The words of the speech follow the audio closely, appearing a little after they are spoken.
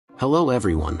Hello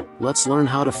everyone, let's learn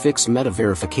how to fix meta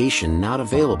verification not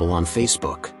available on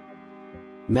Facebook.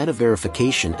 Meta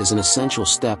verification is an essential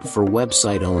step for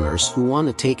website owners who want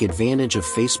to take advantage of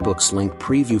Facebook's link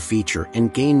preview feature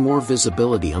and gain more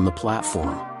visibility on the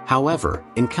platform. However,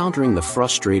 encountering the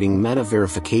frustrating meta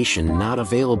verification not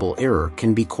available error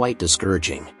can be quite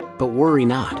discouraging. But worry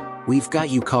not, we've got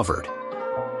you covered.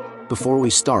 Before we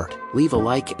start, leave a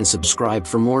like and subscribe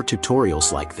for more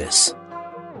tutorials like this.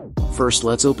 First,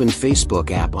 let's open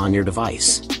Facebook app on your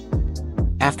device.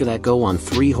 After that, go on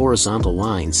 3 horizontal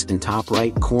lines in top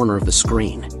right corner of the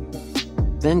screen.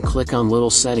 Then click on little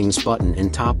settings button in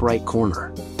top right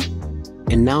corner.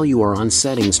 And now you are on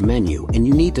settings menu and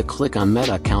you need to click on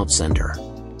Meta Account Center.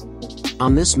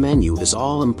 On this menu is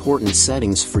all important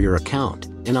settings for your account,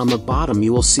 and on the bottom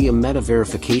you will see a meta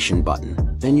verification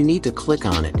button. Then you need to click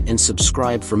on it and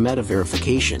subscribe for meta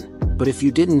verification. But if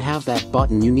you didn't have that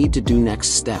button, you need to do next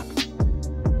step.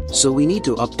 So we need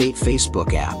to update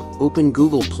Facebook app. Open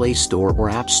Google Play Store or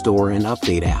App Store and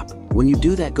update app. When you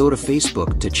do that, go to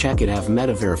Facebook to check it have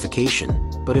meta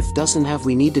verification. But if doesn't have,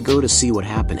 we need to go to see what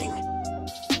happening.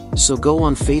 So go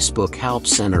on Facebook Help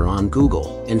Center on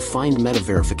Google and find meta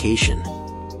verification.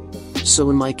 So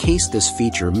in my case, this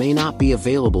feature may not be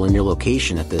available in your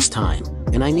location at this time,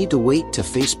 and I need to wait to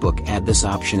Facebook add this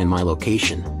option in my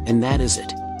location, and that is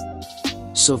it.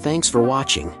 So thanks for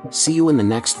watching, see you in the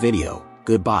next video,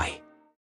 goodbye.